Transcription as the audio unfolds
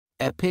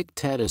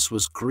Epictetus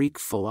was a Greek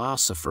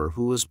philosopher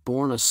who was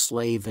born a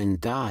slave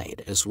and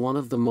died as one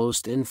of the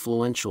most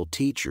influential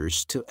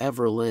teachers to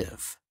ever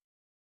live.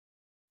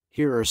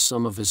 Here are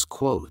some of his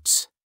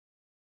quotes.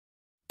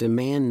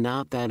 "Demand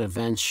not that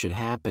events should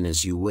happen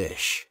as you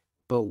wish,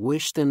 but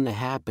wish them to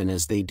happen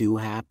as they do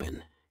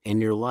happen,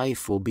 and your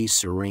life will be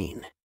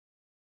serene.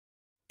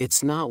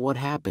 It's not what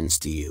happens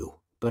to you,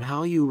 but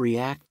how you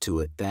react to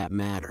it that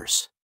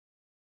matters.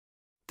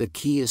 The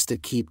key is to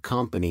keep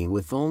company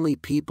with only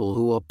people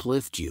who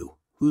uplift you,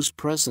 whose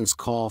presence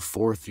call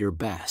forth your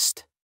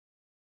best.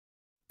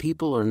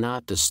 People are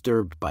not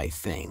disturbed by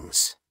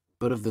things,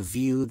 but of the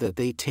view that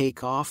they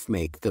take off.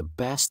 Make the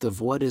best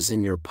of what is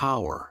in your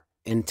power,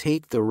 and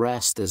take the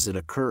rest as it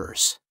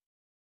occurs.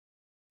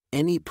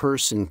 Any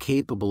person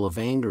capable of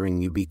angering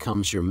you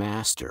becomes your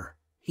master.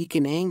 He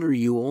can anger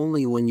you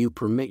only when you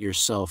permit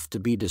yourself to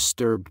be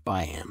disturbed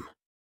by him.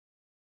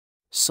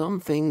 Some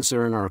things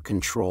are in our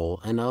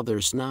control and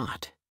others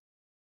not.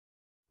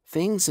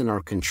 Things in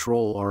our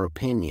control are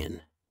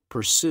opinion,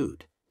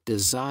 pursuit,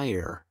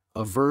 desire,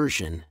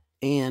 aversion,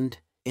 and,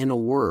 in a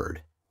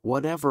word,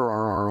 whatever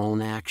are our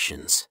own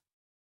actions.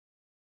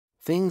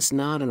 Things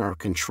not in our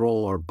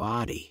control are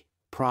body,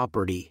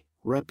 property,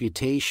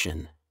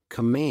 reputation,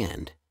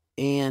 command,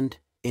 and,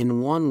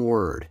 in one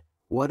word,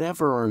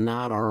 whatever are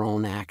not our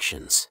own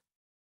actions."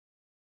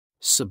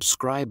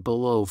 Subscribe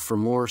below for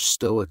more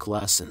Stoic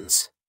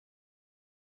lessons.